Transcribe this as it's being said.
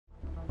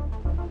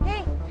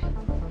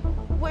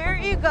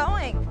you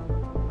going?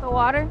 The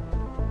water.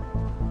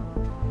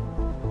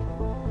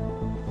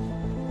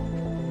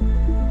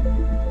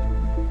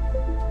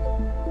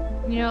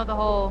 You know the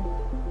whole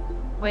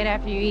wait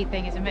after you eat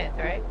thing is a myth,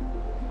 right?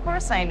 Of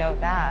course I know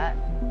that.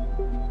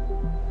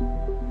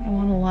 I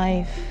want a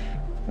life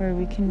where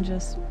we can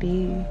just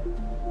be.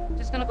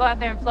 Just gonna go out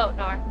there and float,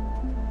 Nora.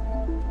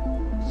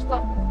 Just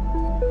float.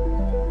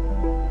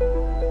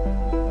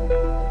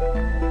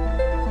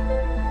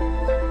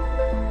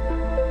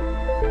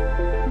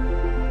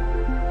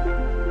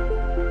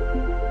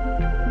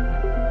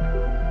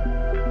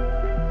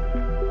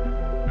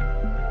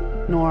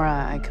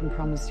 Nora, I can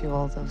promise you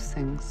all those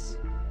things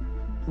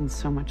and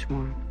so much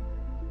more.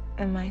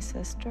 And my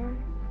sister?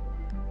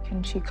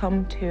 Can she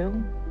come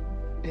too?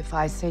 If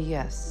I say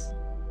yes,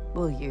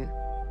 will you?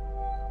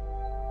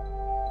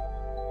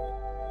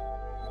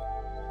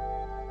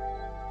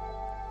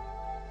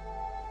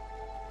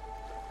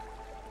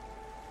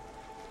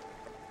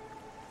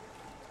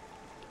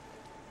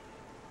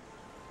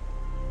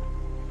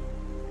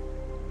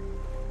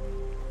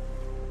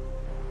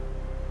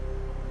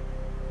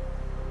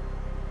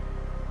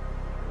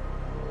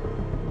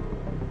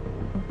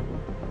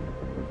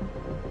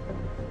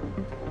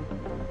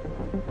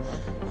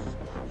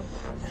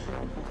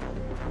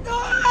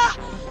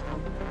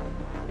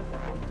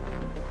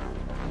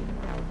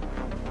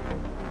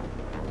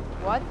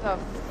 What the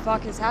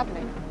fuck is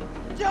happening?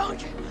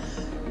 Don't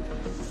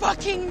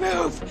fucking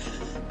move!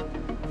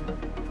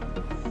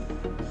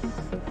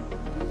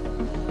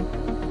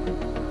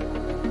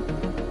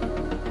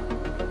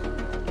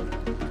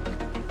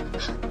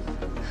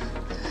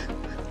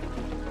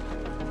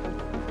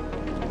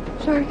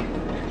 Shark.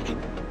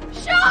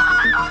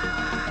 Shark!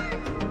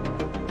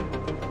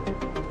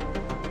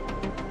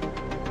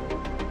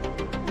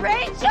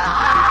 Rachel!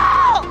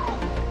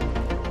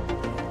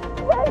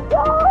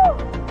 Rachel!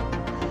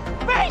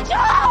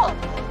 Rachel!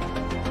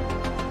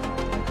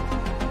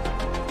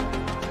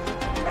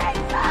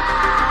 Rachel!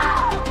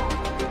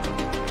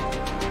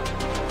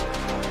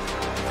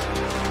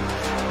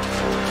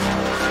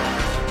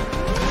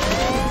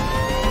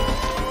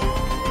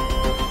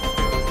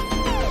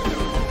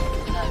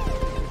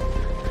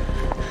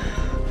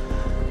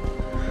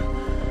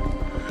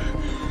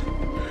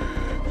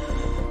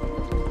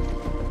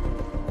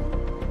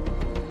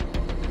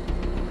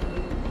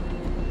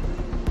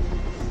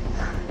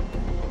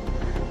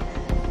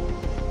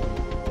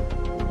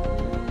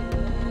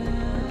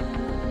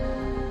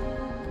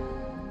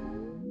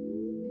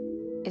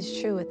 It's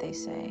true what they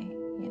say,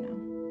 you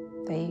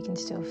know, that you can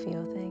still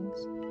feel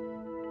things.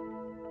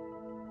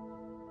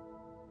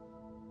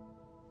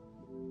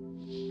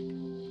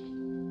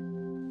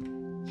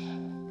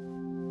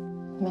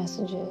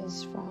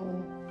 Messages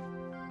from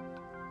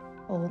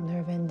old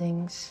nerve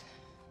endings,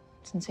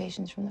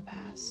 sensations from the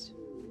past.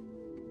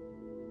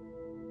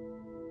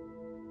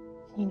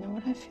 You know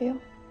what I feel?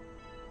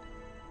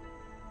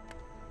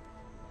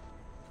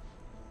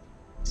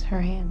 It's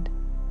her hand.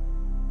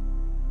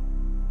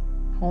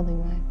 Holding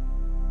mine.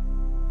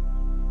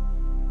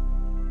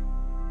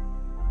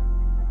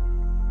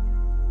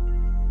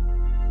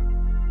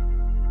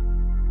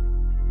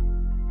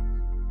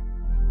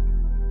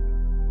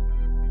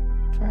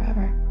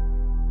 Forever.